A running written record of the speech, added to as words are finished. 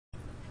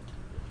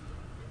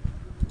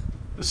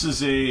This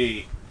is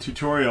a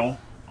tutorial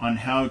on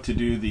how to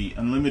do the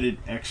unlimited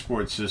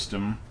export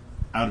system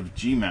out of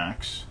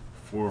Gmax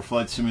for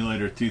Flight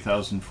Simulator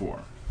 2004,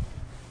 or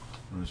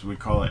as we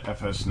call it,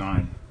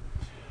 FS9.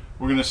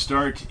 We're going to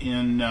start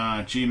in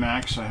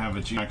Gmax. I have a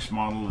Gmax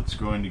model that's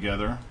going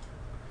together,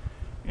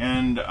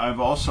 and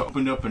I've also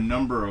opened up a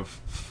number of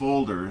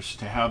folders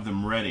to have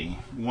them ready.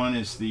 One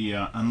is the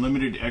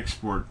unlimited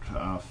export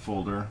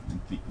folder.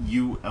 The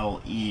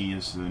ULE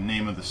is the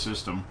name of the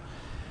system.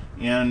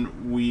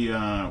 And we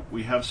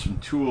have some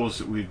tools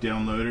that we've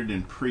downloaded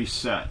and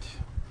preset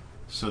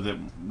so that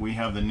we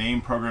have the name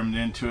programmed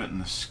into it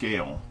and the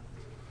scale.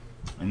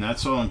 And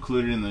that's all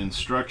included in the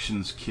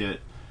instructions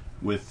kit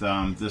with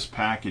this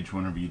package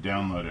whenever you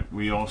download it.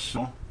 We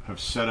also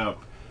have set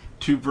up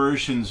two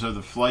versions of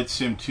the Flight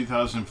Sim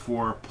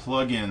 2004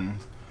 plugin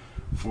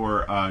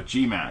for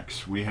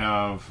Gmax. We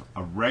have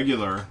a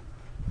regular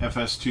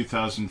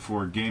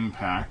FS2004 game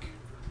pack,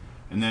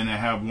 and then I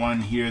have one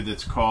here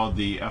that's called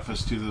the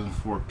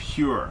FS2004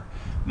 Pure.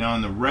 Now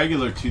in the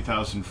regular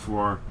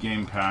 2004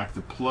 game pack,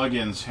 the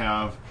plugins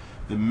have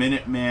the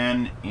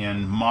Minuteman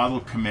and Model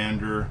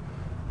Commander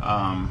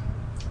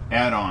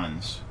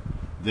add-ons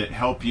that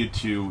help you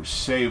to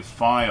save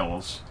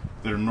files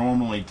that are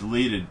normally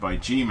deleted by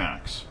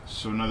Gmax.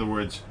 So in other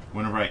words,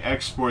 whenever I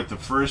export the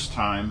first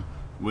time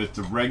with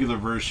the regular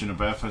version of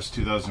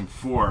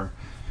FS2004,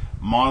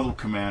 Model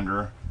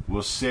Commander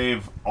will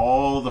save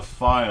all the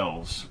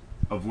files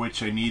of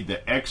which I need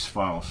the X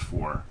files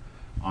for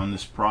on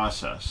this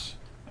process.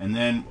 And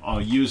then I'll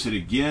use it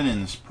again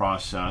in this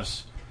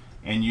process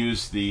and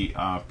use the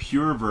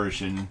pure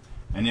version,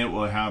 and it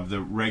will have the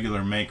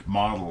regular make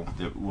model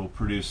that will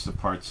produce the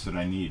parts that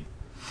I need.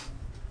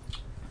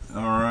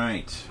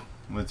 Alright,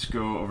 let's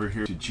go over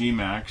here to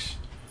Gmax,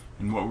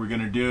 and what we're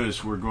going to do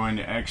is we're going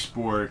to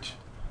export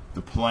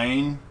the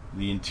plane,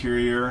 the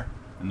interior,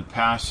 and the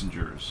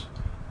passengers.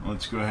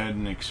 Let's go ahead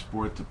and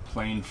export the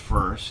plane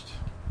first.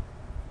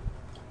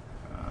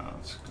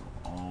 Let's go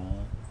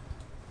all.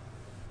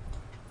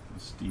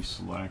 Let's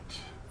deselect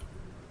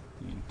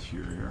the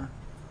interior.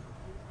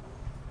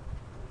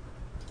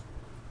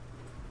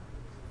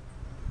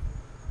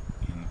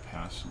 And the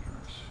passengers.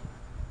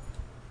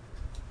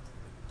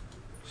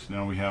 So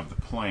now we have the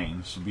plane.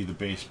 This will be the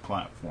base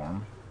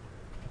platform.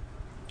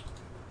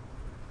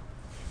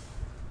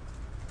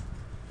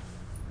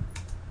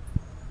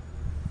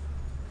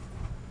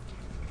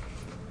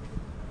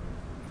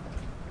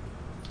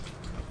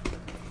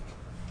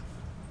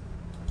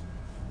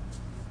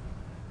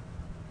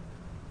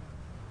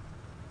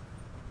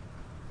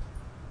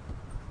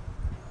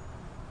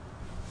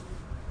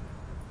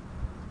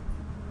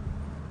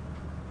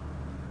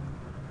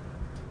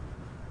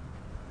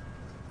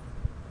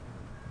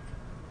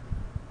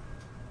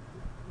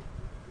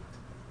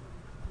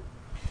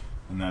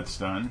 And that's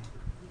done.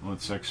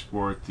 Let's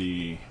export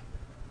the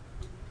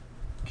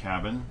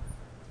cabin.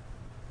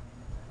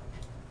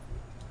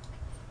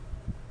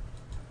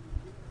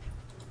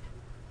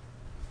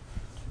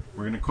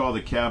 We're going to call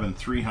the cabin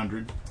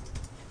 300.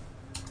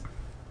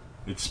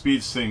 It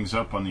speeds things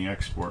up on the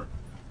export.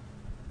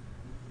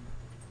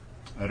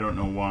 I don't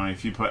know why.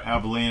 If you put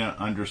Avelina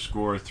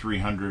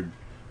 _300,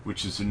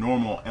 which is a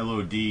normal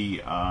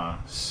LOD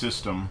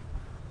system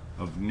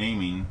of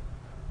naming,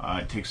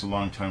 it takes a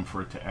long time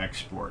for it to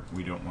export.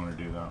 We don't want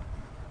to do that.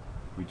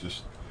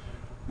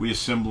 We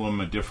assemble them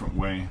a different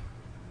way.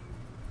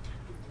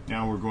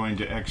 Now we're going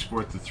to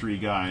export the three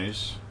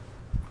guys.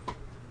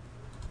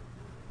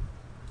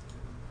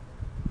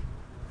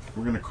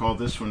 We're going to call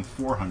this one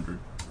 400.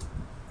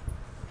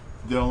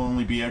 They'll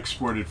only be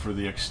exported for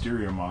the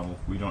exterior model.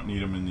 We don't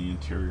need them in the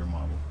interior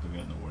model. They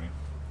get in the way.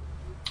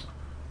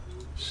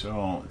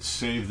 So let's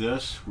save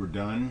this. We're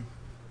done.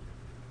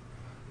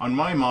 On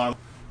my model,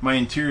 my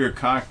interior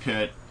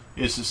cockpit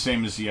is the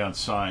same as the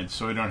outside,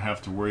 so I don't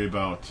have to worry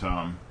about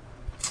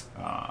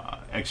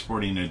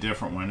exporting a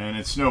different one. And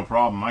it's no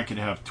problem. I could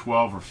have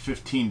 12 or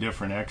 15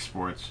 different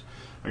exports.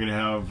 I could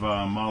have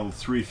model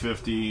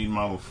 350,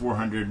 model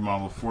 400,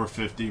 model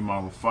 450,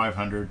 model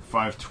 500,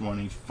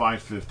 520,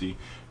 550.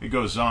 It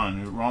goes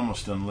on. We're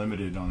almost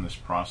unlimited on this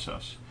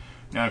process.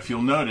 Now, if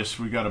you'll notice,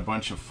 we got a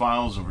bunch of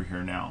files over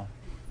here now.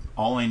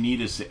 All I need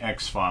is the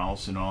X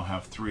files, and I'll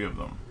have 3 of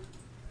them.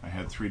 I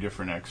had 3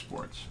 different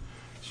exports.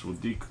 So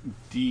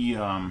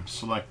we'll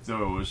select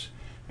those,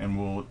 and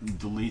we'll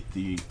delete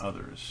the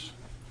others.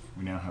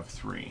 We now have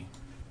 3.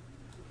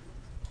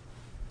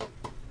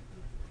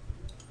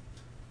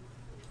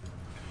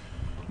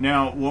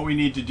 Now what we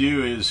need to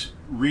do is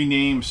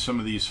rename some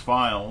of these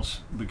files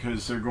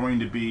because they're going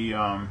to be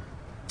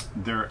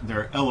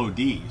they're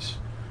LODs,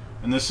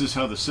 and this is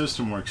how the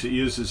system works. It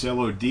uses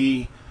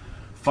LOD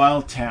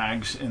file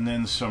tags and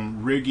then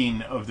some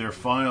rigging of their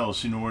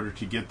files in order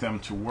to get them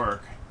to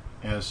work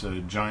as a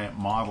giant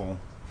model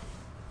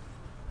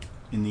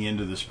in the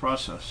end of this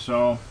process.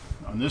 So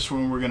on this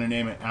one, we're going to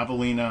name it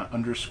Avelina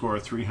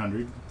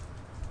 _300.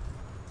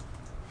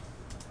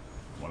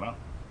 Voila.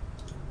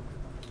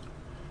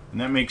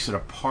 And that makes it a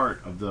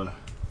part of the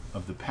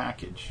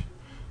package.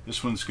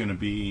 This one's going to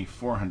be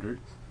 400.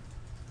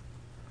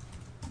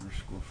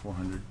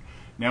 FS2004.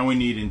 Now we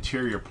need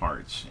interior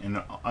parts,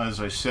 and as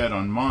I said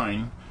on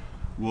mine,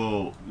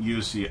 we'll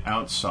use the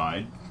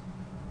outside.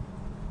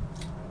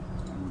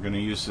 We're going to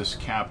use this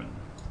cabin.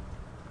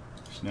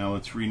 So now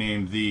let's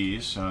rename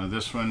these.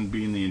 This one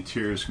being the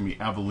interior is going to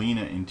be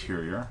Avelina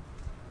Interior.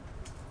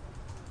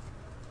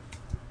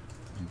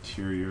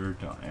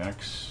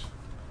 Interior.x.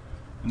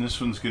 And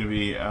this one's going to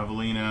be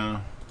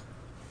Avelina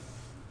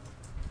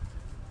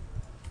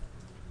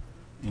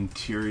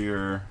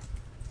Interior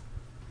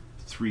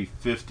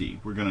 350.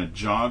 We're going to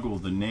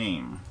joggle the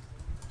name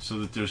so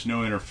that there's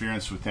no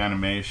interference with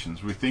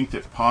animations. We think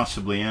that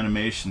possibly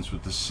animations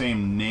with the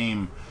same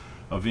name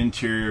of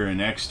interior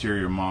and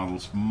exterior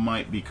models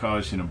might be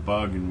causing a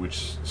bug in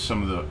which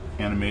some of the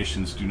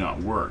animations do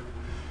not work.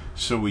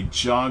 So we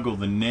joggle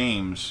the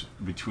names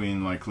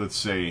between, like, let's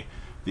say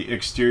the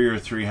exterior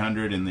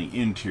 300 and the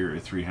interior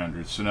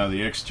 300. So now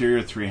the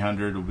exterior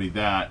 300 will be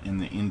that, and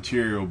the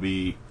interior will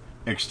be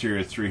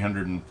exterior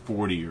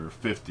 340 or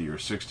 50 or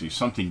 60,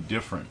 something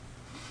different.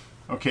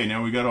 Okay,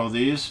 now we got all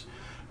these.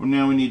 Well,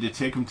 now we need to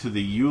take them to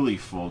the ULE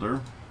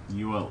folder,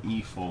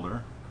 ULE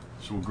folder.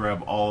 So we'll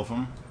grab all of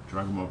them,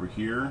 drag them over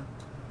here,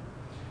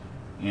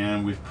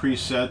 and we've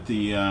preset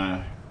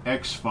the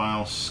X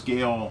file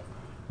scale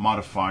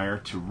modifier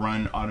to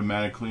run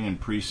automatically and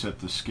preset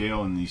the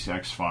scale in these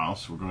X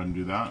files. So we'll go ahead and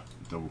do that.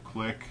 Double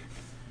click,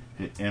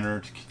 hit enter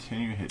to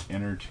continue, hit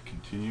enter to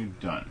continue,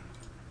 done.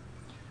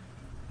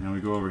 Now we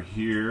go over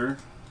here,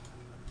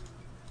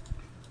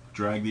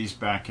 drag these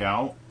back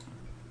out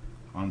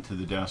onto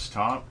the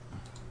desktop.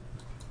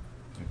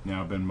 They've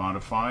now been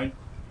modified.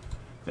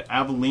 The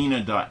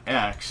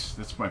Avelina.x,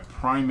 that's my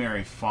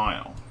primary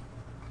file.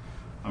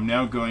 I'm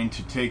now going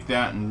to take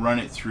that and run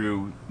it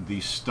through the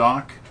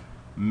stock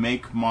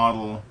make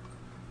model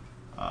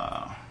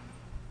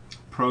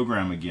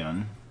program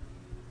again.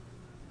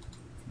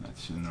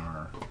 That's in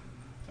our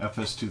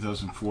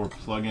FS2004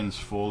 plugins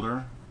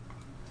folder.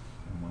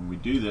 And when we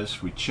do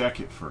this, we check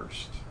it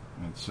first.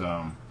 It's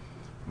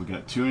we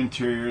got 2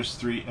 interiors,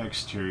 3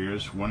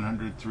 exteriors,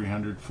 100,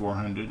 300,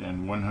 400,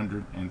 and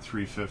 100 and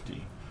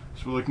 350.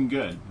 So we're looking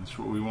good. That's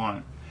what we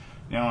want.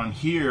 Now on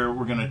here,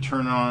 we're going to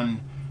turn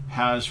on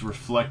has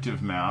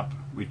reflective map.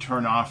 We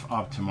turn off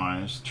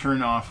optimize,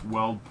 turn off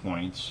weld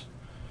points.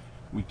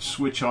 We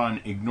switch on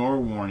ignore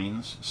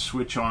warnings,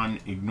 switch on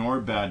ignore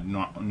bad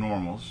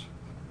normals,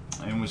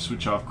 and we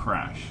switch off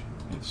crash.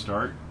 Hit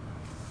start.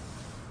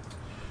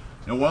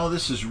 Now while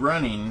this is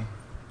running,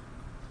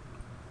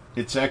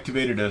 it's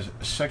activated a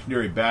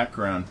secondary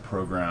background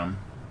program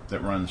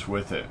that runs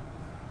with it.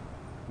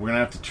 We're going to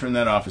have to turn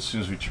that off as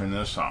soon as we turn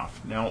this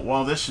off. Now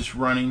while this is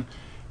running,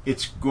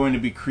 it's going to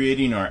be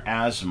creating our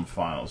ASM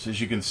files.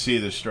 As you can see,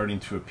 they're starting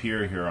to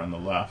appear here on the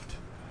left.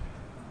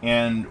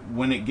 And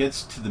when it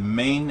gets to the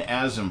main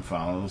ASM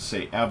file, let's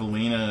say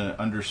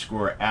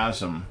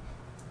Avelina_ASM,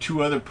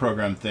 2 other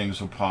program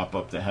things will pop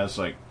up that has,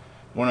 like,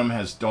 one of them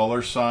has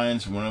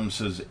 $signs and one of them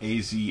says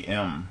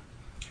AZM.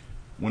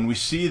 When we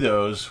see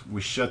those,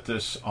 we shut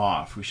this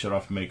off. We shut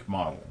off make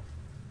model.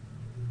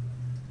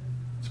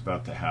 It's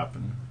about to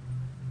happen.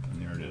 And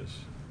there it is.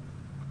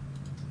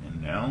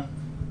 And now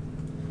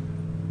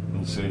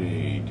we'll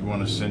say, do you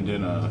want to send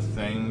in a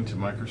thing to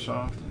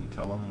Microsoft and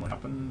tell them what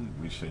happened?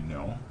 We say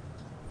no,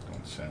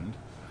 don't send.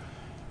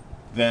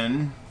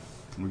 Then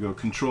we go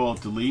Control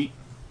Delete.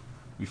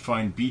 We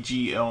find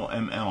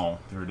BGLML.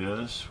 There it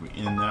is. We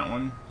end that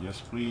one. Yes,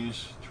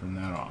 please. Turn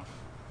that off.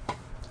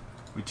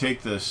 We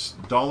take this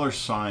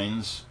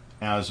 $signs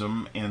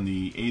ASM and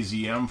the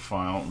AZM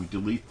file and we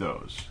delete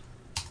those.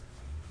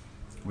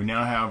 We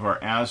now have our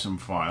ASM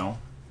file,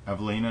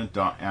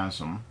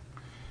 Avelina.asm.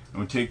 And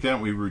we take that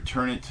and we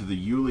return it to the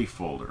ULE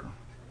folder.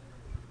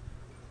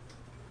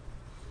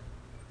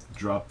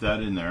 Drop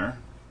that in there.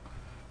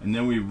 And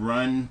then we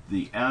run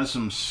the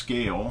ASM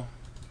scale.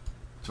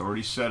 It's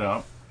already set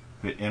up.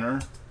 Hit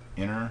enter,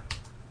 enter,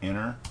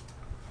 enter.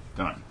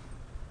 Done.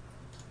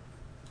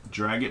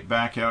 Drag it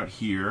back out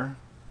here.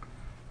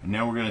 And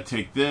now we're going to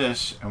take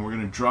this and we're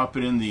going to drop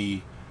it in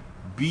the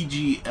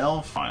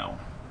BGL file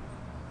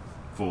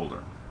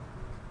folder.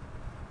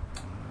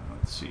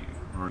 Let's see.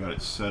 We've got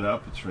it set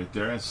up. It's right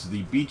there. It's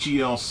the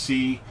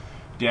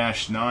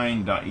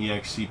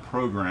BGLC-9.exe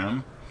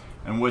program.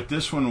 And what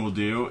this one will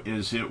do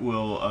is it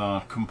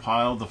will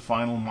compile the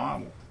final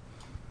model.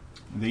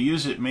 They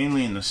use it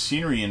mainly in the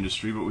scenery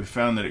industry, but we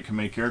found that it can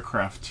make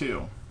aircraft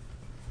too.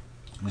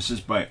 This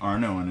is by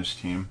Arno and his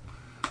team.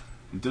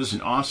 It does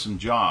an awesome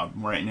job.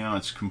 Right now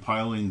it's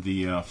compiling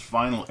the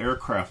final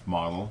aircraft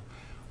model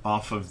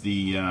off of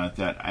the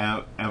that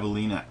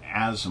Avelina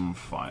ASM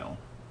file.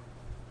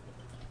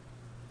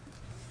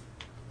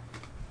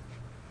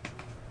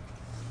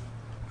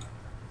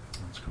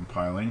 It's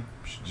compiling.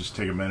 Should just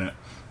take a minute.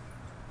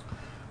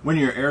 When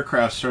your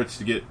aircraft starts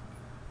to get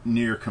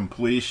near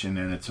completion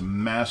and it's a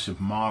massive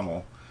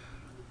model,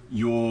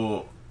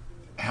 you'll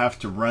have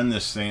to run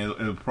this thing.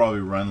 It'll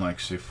probably run like,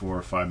 say, 4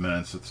 or 5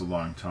 minutes. It's a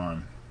long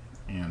time,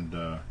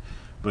 and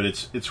but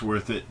it's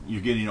worth it.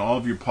 You're getting all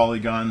of your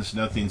polygons.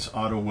 Nothing's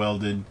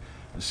auto-welded.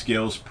 The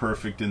scale's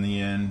perfect in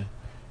the end.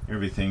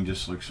 everything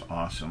just looks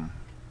awesome.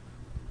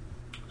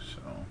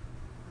 So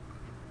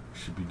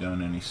should be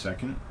done any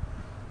second.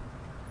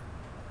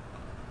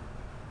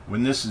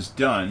 When this is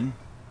done,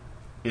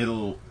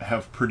 it'll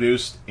have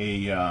produced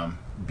a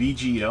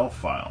BGL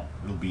file.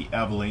 It'll be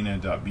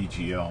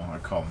Avellina.bgl. I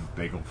call them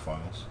bagel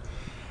files.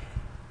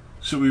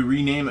 So we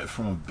rename it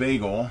from a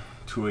bagel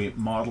to a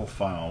model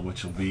file,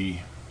 which will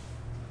be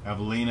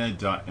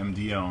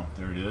Avellina.mdl.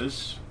 There it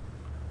is.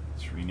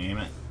 Let's rename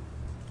it.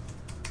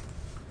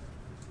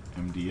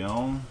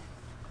 MDL.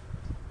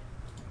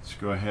 Let's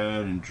go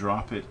ahead and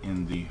drop it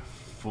in the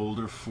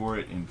folder for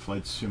it in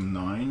Flight Sim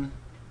 9.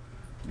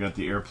 We got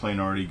the airplane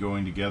already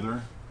going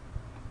together.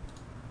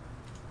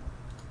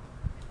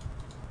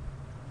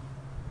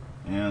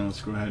 And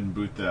let's go ahead and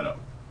boot that up.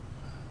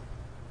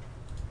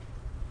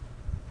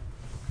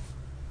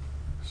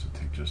 This will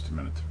take just a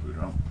minute to boot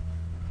up.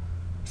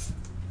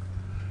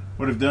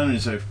 What I've done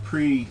is I've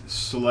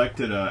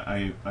pre-selected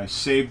I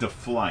saved a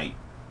flight,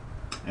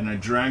 and I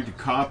dragged a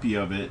copy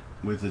of it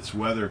with its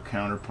weather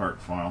counterpart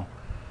file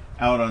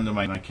out onto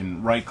my. I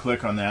can right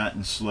click on that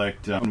and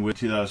select with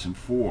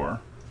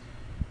 2004.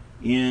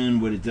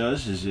 And what it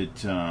does is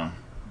it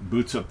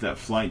boots up that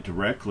flight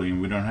directly,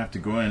 and we don't have to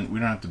go in. We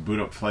don't have to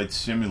boot up Flight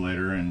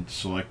Simulator and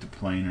select a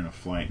plane and a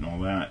flight and all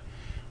that.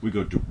 We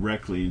go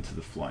directly into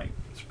the flight.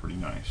 It's pretty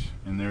nice.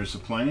 And there's the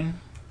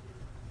plane.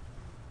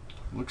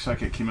 Looks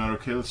like it came out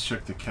okay. Let's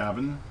check the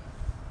cabin.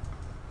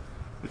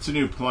 It's a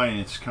new plane.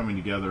 It's coming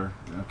together.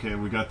 Okay,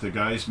 we got the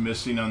guys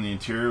missing on the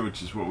interior,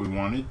 which is what we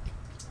wanted.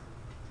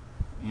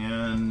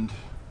 And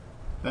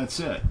that's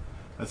it.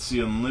 That's the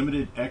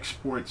unlimited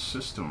export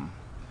system.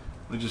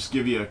 I'll just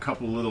give you a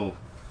couple little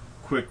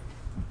quick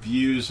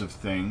views of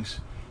things.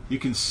 You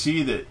can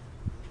see that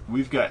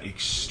we've got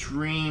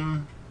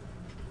extremely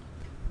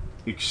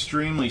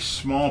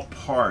small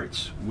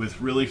parts with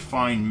really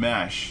fine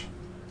mesh.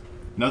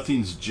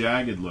 Nothing's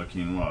jagged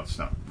looking. Well, it's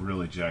not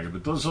really jagged,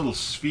 but those little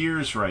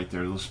spheres right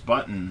there, those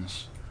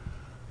buttons,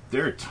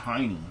 they're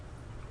tiny.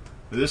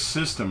 This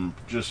system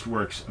just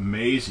works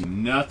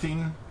amazing.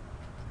 Nothing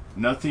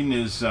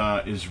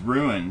is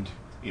ruined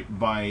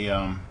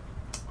by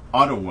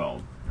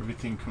auto-weld.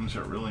 Everything comes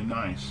out really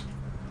nice.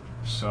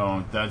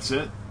 So that's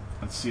it.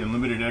 That's the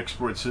unlimited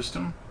export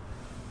system,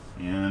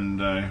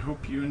 and I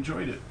hope you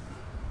enjoyed it.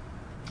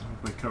 I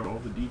hope I covered all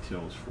the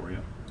details for you.